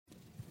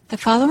The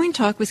following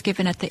talk was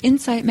given at the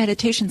Insight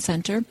Meditation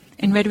Center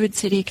in Redwood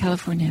City,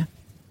 California.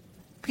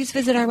 Please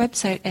visit our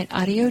website at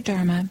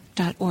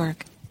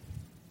audiodharma.org.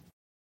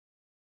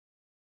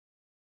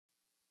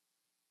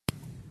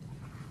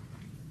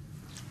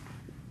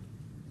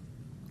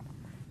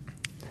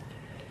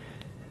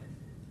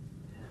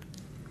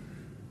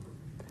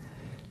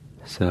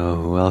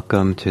 So,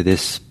 welcome to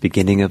this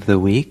beginning of the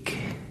week,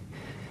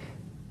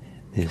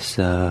 this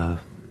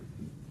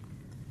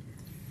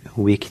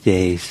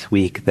weekdays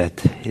week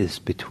that is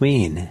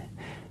between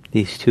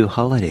these two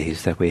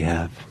holidays that we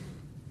have.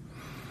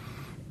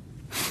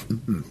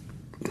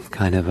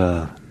 Kind of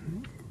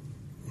in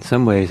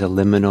some ways, a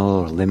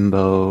liminal or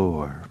limbo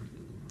or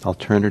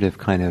alternative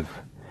kind of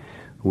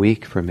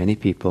week for many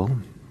people.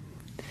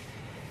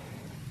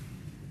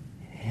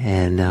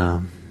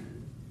 And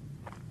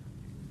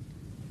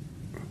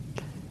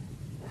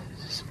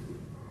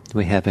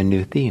we have a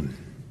new theme.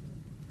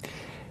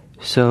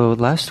 So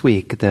last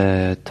week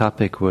the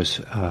topic was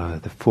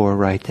the four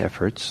right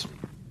efforts,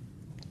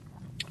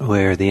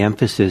 where the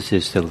emphasis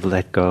is to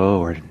let go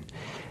or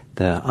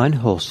the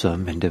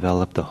unwholesome and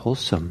develop the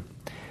wholesome.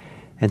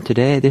 And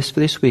today,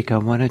 this week, I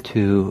wanted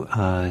to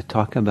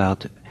talk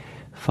about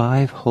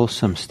 5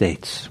 wholesome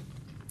states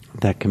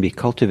that can be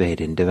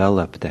cultivated and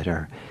developed that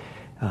are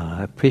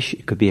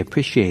could be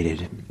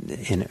appreciated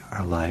in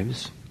our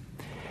lives.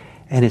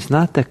 And it's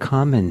not the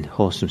common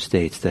wholesome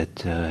states that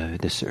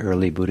this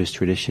early Buddhist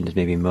tradition is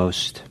maybe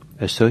most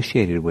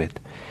associated with.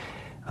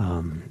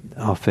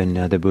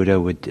 Often the Buddha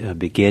would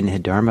begin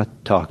his Dharma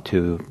talk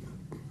to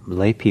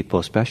lay people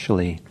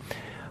especially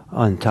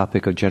on the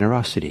topic of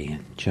generosity.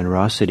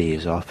 Generosity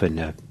is often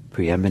a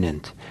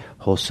preeminent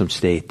wholesome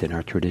state in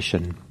our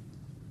tradition.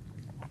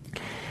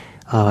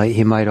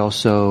 He might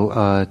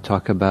also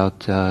talk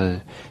about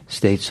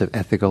states of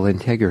ethical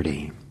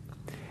integrity.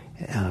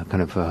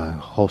 Kind of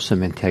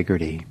wholesome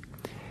integrity.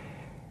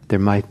 There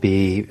might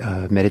be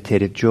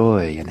meditative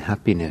joy and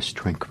happiness,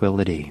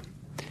 tranquility.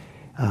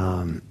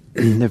 A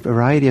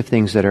variety of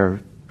things that are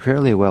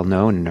fairly well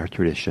known in our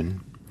tradition.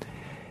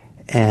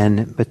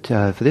 But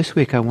for this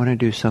week, I want to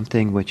do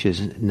something which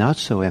is not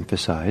so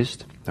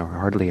emphasized, or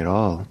hardly at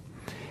all,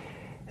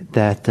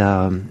 that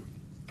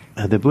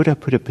the Buddha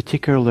put a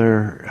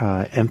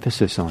particular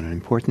emphasis on and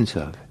importance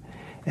of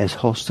as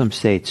wholesome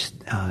states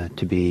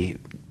to be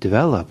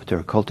developed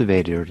or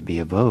cultivated or to be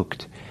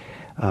evoked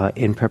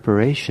in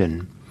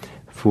preparation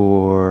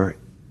for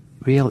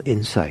real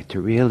insight,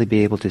 to really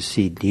be able to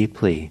see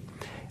deeply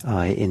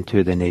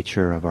into the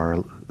nature of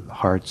our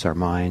hearts, our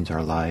minds,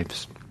 our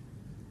lives.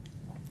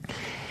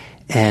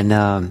 And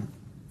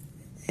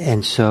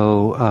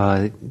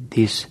so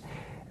these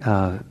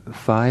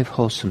 5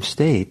 wholesome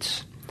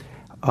states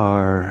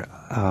are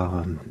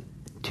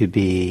to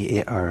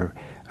be a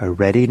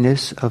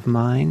readiness of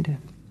mind,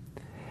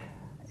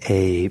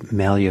 a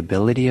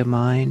malleability of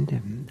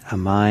mind, a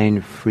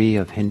mind free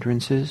of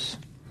hindrances,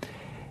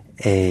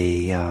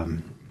 I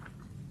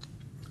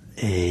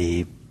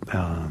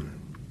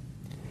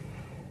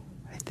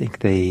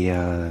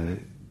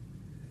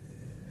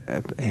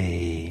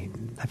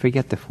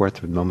forget the fourth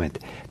for the moment.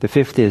 The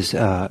fifth is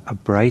a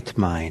bright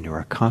mind or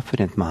a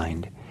confident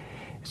mind.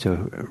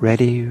 So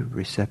ready,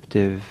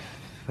 receptive,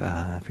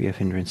 free of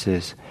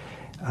hindrances.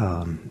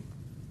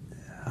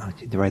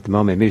 Right at the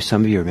moment, maybe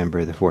some of you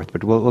remember the fourth,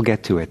 but we'll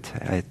get to it.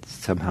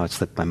 Somehow it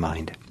slipped my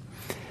mind.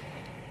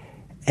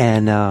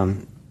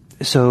 And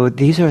so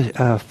these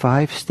are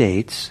 5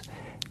 states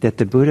that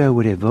the Buddha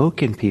would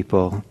evoke in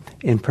people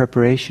in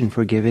preparation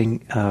for giving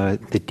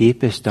the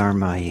deepest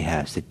Dharma he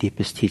has, the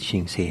deepest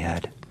teachings he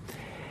had.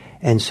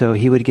 And so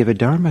he would give a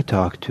Dharma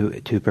talk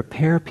to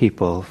prepare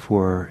people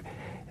for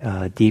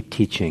deep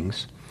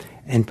teachings,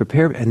 and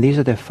these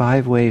are the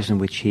 5 ways in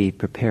which he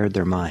prepared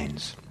their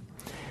minds.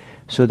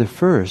 So the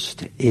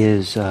first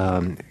is,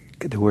 the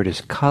word is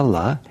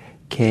kalla,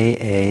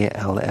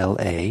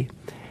 K-A-L-L-A,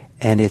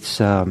 and it's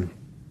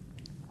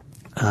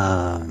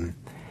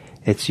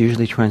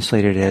usually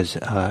translated as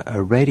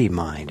a ready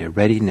mind, a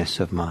readiness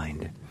of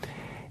mind.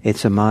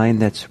 It's a mind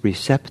that's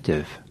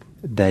receptive,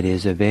 that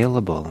is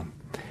available,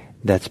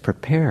 that's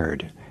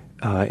prepared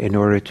in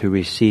order to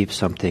receive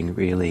something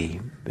really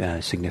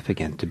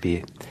significant to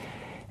be.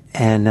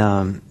 And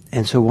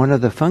so one of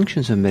the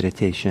functions of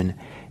meditation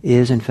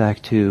is in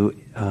fact to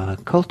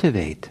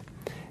cultivate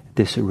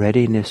this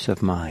readiness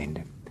of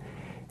mind.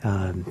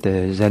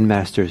 The Zen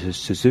master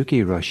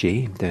Suzuki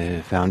Roshi,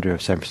 the founder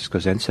of San Francisco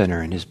Zen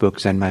Center, in his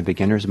book Zen My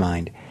Beginner's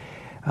Mind,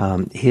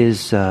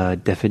 his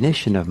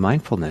definition of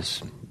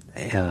mindfulness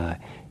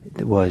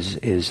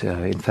is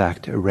in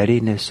fact a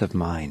readiness of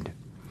mind,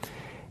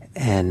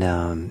 and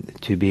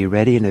to be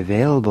ready and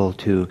available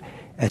to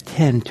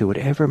attend to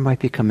whatever might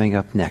be coming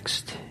up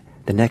next,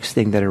 the next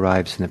thing that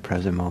arrives in the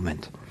present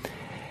moment.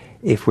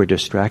 If we're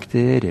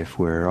distracted, if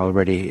we're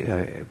already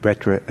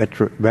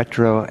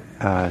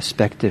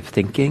retrospective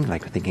thinking,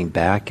 like thinking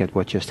back at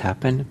what just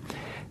happened,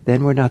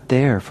 then we're not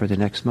there for the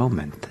next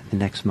moment.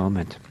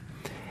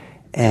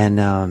 And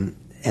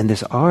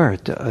this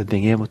art of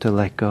being able to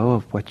let go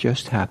of what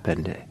just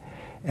happened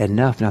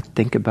enough, not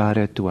think about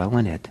it, dwell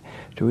on it,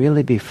 to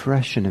really be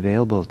fresh and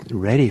available,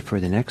 ready for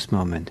the next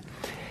moment,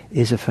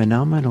 is a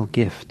phenomenal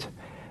gift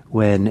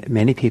when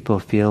many people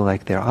feel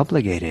like they're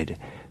obligated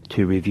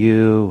to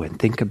review and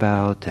think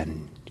about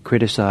and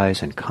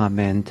criticize and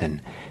comment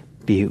and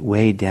be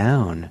weighed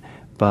down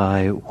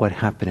by what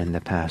happened in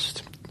the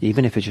past,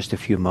 even if it's just a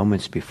few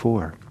moments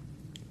before.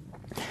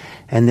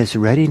 And this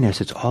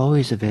readiness, it's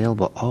always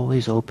available,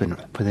 always open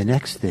for the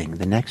next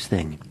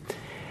thing,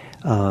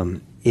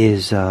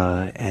 is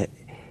a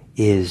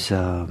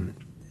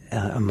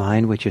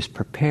mind which is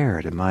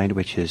prepared, a mind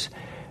which is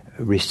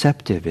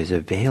receptive, is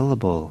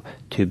available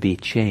to be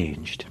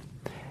changed.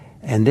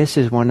 And this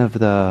is one of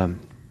the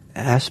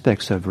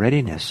aspects of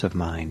readiness of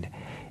mind,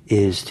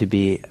 is to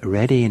be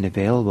ready and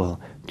available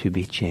to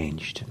be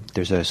changed.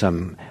 There's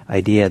some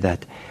idea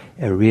that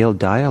a real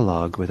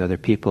dialogue with other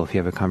people, if you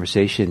have a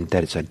conversation,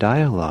 that it's a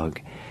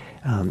dialogue.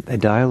 A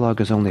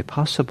dialogue is only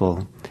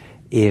possible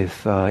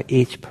if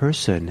each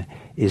person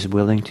is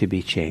willing to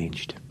be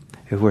changed.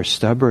 If we're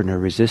stubborn or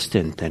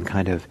resistant and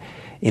kind of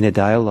in a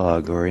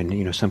dialogue or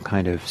in some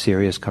kind of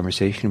serious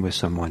conversation with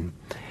someone,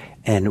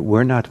 and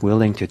we're not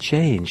willing to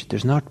change,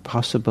 there's not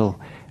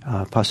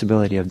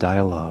possibility of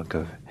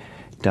dialogue.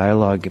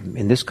 Dialogue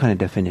in this kind of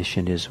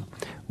definition is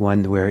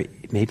one where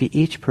maybe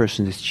each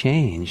person is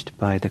changed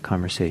by the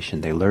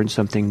conversation. They learn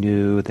something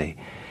new, they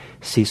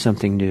see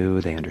something new,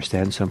 they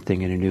understand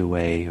something in a new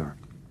way.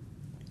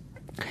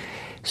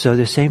 So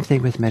the same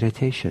thing with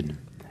meditation.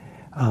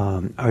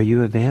 Are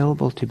you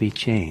available to be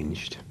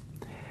changed?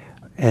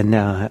 And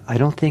I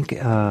don't think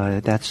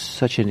that's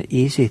such an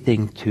easy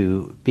thing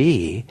to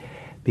be,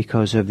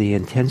 because of the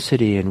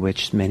intensity in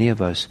which many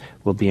of us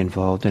will be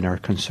involved in our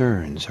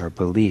concerns, our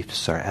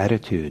beliefs, our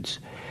attitudes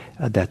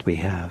that we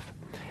have.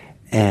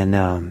 And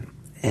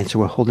so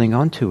we're holding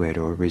on to it,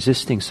 or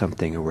resisting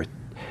something, or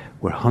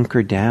we're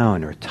hunkered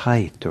down, or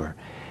tight, or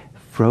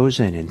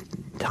frozen in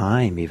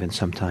time even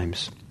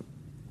sometimes.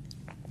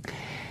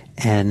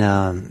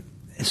 And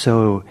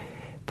so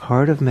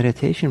part of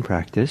meditation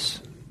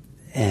practice,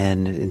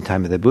 and in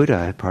time of the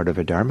Buddha, part of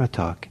a Dharma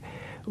talk,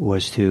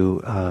 was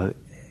to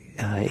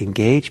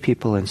engage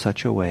people in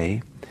such a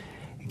way,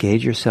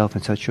 engage yourself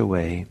in such a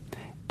way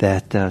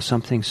that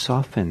something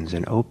softens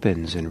and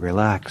opens and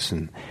relaxes,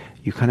 and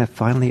you kind of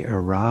finally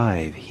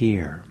arrive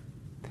here.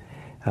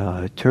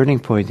 Turning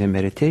point in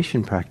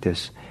meditation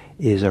practice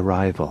is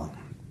arrival.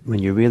 When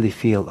you really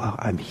feel,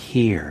 I'm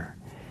here,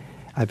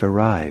 I've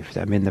arrived,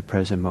 I'm in the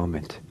present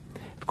moment.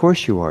 Of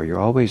course you are, you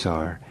always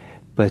are,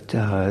 but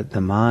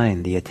the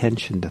mind, the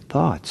attention, the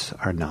thoughts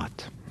are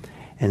not.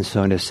 And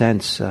so in a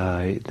sense,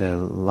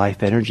 the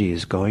life energy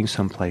is going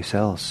someplace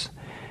else.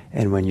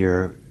 And when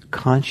your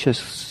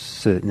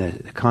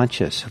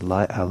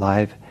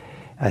alive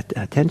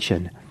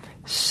attention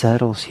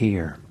settles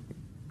here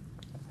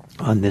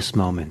on this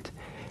moment,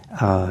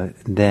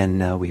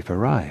 then we've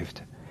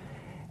arrived.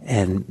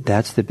 And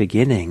that's the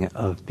beginning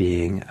of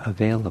being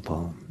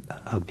available,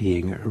 of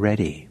being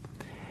ready,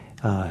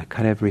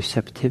 kind of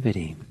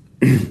receptivity.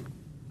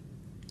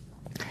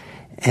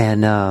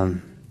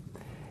 And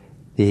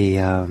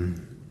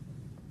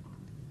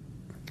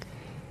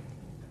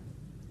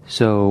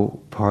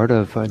so part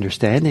of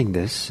understanding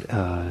this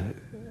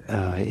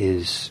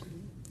is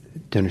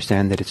to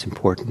understand that it's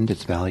important,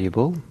 it's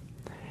valuable,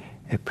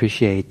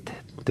 appreciate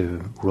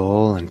the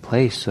role and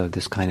place of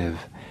this kind of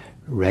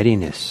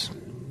readiness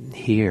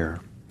here,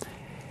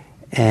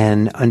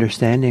 and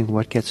understanding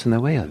what gets in the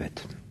way of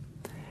it.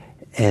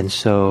 And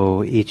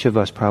so each of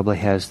us probably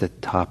has the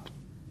top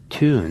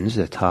tunes,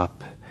 the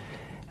top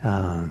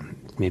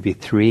maybe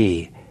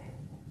 3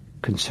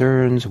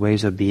 concerns,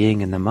 ways of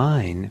being in the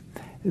mind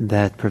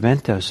that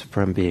prevent us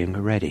from being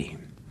ready.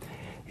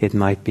 It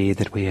might be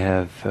that we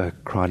have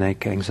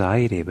chronic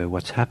anxiety about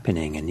what's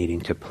happening and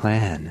needing to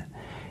plan.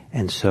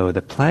 And so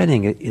the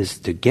planning is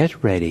to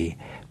get ready,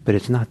 but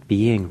it's not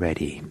being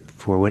ready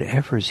for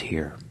whatever's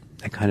here.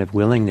 A kind of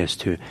willingness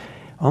to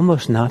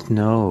almost not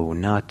know,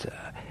 not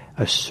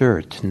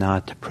assert,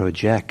 not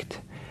project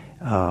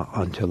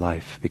onto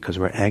life because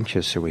we're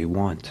anxious or we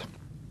want.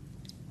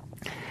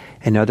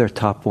 Another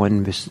top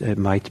one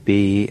might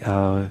be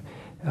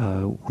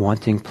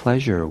wanting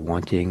pleasure,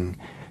 wanting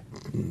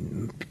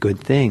good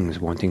things,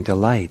 wanting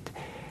delight.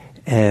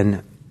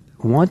 And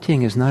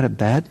wanting is not a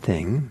bad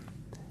thing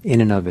in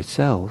and of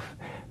itself,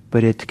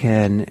 but it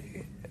can,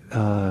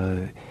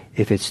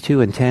 if it's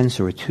too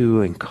intense or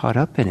too caught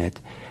up in it,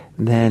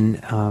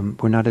 then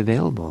we're not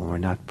available, we're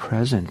not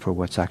present for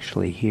what's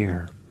actually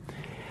here.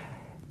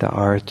 The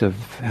art of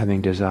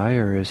having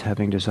desire is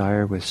having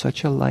desire with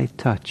such a light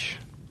touch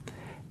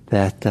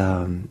that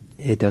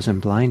it doesn't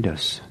blind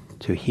us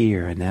to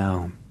here and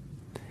now.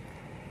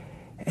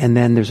 And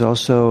then there's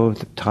also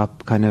the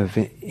top kind of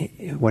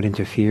what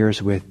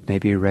interferes with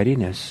maybe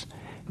readiness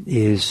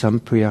is some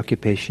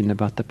preoccupation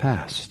about the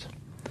past.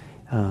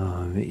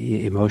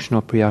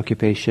 Emotional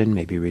preoccupation,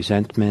 maybe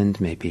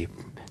resentment, maybe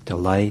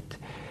delight,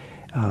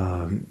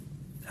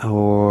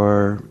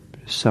 or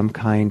some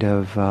kind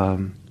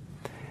of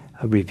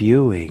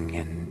reviewing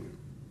and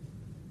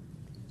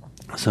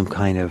some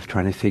kind of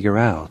trying to figure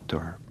out,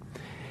 or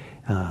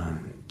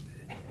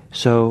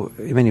so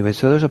anyway.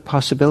 So those are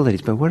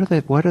possibilities. But what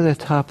are the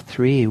top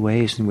 3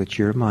 ways in which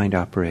your mind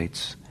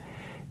operates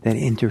that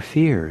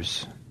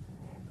interferes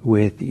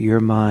with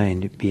your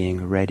mind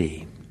being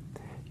ready,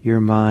 your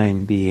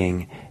mind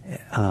being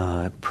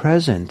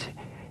present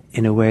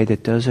in a way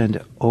that doesn't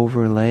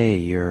overlay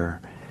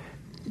your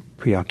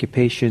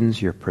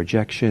preoccupations, your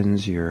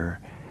projections, your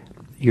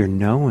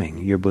knowing,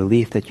 your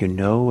belief that you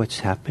know what's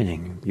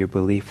happening, your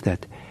belief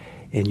that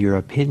in your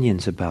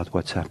opinions about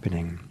what's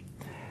happening.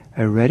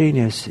 A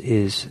readiness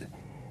is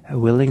a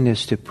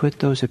willingness to put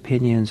those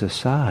opinions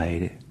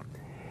aside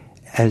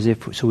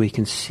so we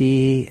can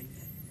see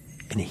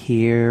and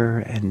hear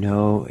and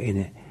know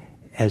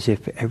as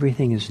if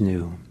everything is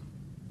new.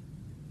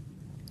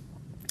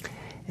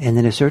 And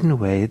in a certain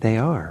way, they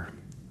are.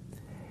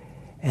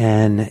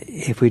 And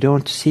if we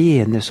don't see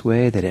in this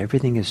way that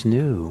everything is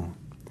new,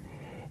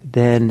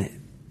 then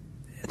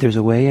there's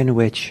a way in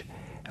which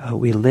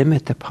we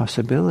limit the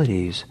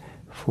possibilities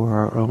for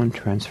our own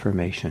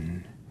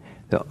transformation,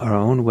 our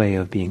own way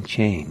of being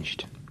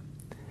changed,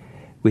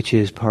 which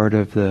is part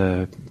of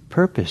the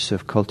purpose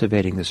of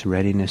cultivating this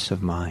readiness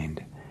of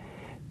mind.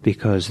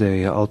 Because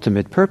the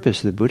ultimate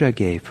purpose the Buddha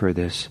gave for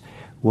this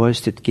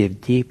was to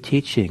give deep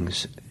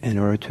teachings in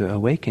order to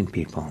awaken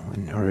people,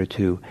 in order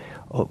to,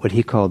 what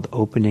he called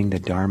opening the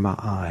Dharma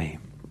eye.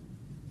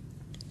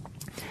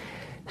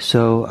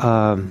 So,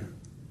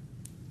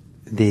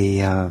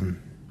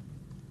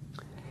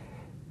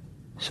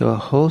 so a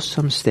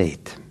wholesome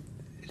state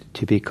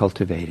to be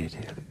cultivated.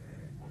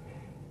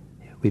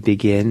 We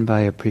begin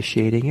by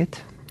appreciating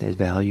it, the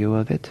value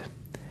of it,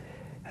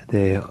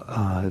 the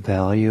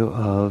value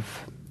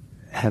of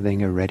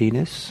having a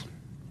readiness,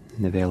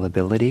 an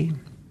availability,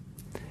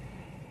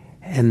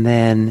 and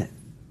then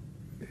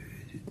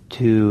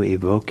to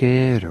evoke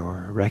it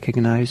or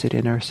recognize it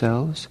in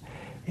ourselves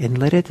and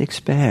let it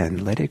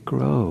expand, let it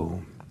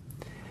grow.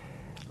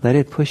 Let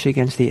it push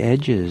against the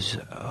edges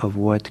of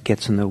what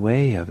gets in the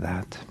way of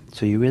that.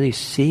 So you really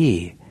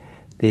see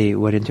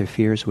what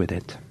interferes with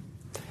it.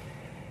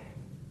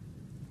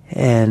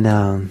 And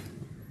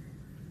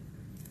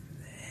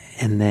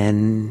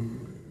then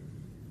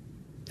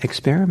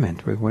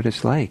experiment with what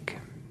it's like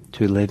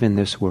to live in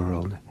this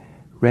world,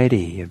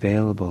 ready,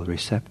 available,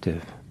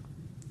 receptive,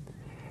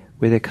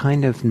 with a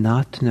kind of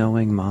not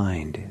knowing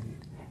mind,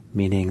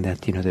 meaning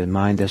that, the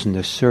mind doesn't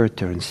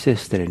assert or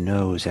insist that it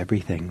knows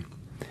everything.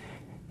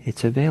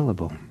 It's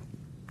available.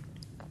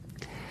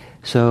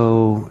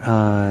 So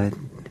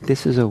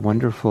this is a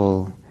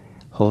wonderful,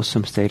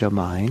 wholesome state of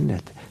mind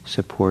that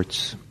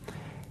supports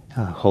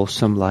a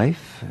wholesome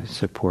life,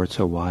 supports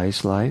a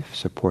wise life,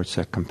 supports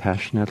a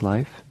compassionate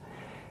life,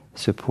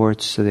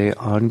 supports the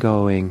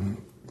ongoing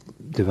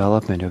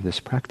development of this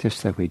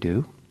practice that we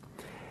do.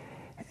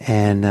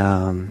 And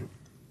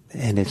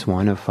it's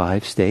one of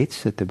 5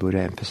 states that the Buddha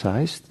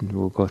emphasized, and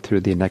we'll go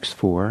through the next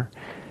 4,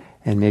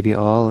 and maybe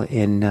all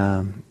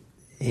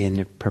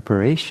in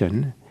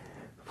preparation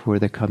for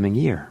the coming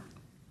year.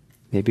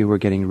 Maybe we're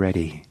getting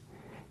ready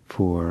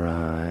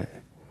for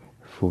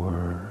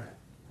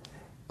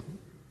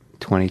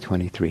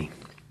 2023.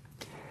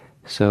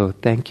 So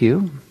thank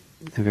you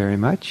very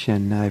much,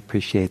 and I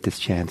appreciate this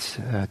chance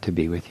to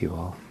be with you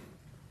all.